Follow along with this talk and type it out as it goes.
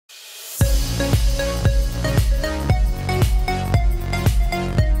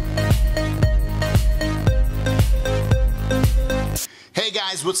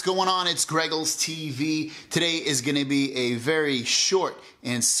guys, what's going on? It's GregglesTV. Today is going to be a very short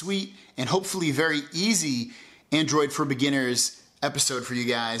and sweet and hopefully very easy Android for Beginners episode for you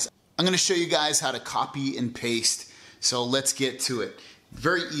guys. I'm going to show you guys how to copy and paste. So let's get to it.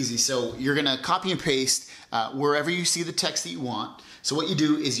 Very easy. So you're going to copy and paste wherever you see the text that you want. So what you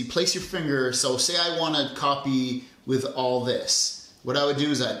do is you place your finger. So say I want to copy with all this. What I would do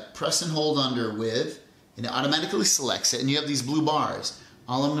is I'd press and hold under with, and it automatically selects it, and you have these blue bars.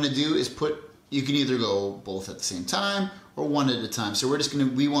 All I'm going to do is you can either go both at the same time or one at a time. So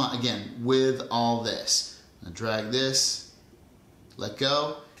we want, again, with all this. I'm going to drag this, let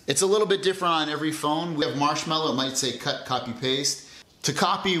go. It's a little bit different on every phone. We have Marshmallow, it might say cut, copy, paste. To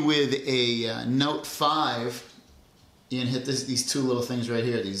copy with a Note 5, you can hit these two little things right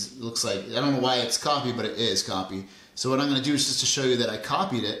here. These looks like, I don't know why it's copy, but it is copy. So what I'm going to do is just to show you that I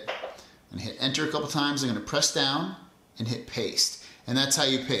copied it, I'm going to hit enter a couple times. I'm going to press down and hit paste. And that's how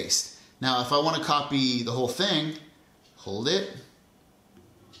you paste. Now if I want to copy the whole thing, hold it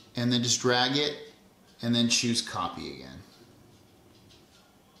and then just drag it and then choose copy again.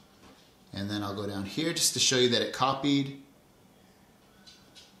 And then I'll go down here just to show you that it copied.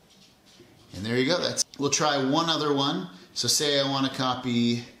 And there you go. We'll try one other one. So say I want to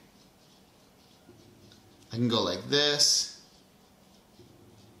copy, I can go like this.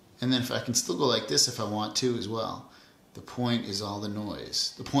 And then if I can still go like this if I want to as well. The point is all the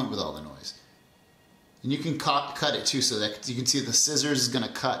noise. The point with all the noise. And you can cut it too, so that you can see the scissors is going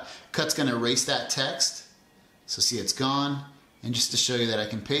to cut. Cut's going to erase that text. So see, it's gone. And just to show you that I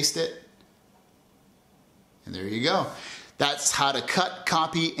can paste it. And there you go. That's how to cut,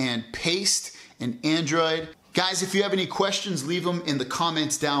 copy, and paste in Android. Guys, if you have any questions, leave them in the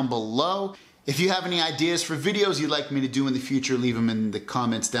comments down below. If you have any ideas for videos you'd like me to do in the future, leave them in the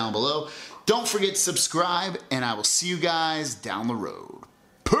comments down below. Don't forget to subscribe, and I will see you guys down the road.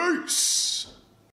 Peace!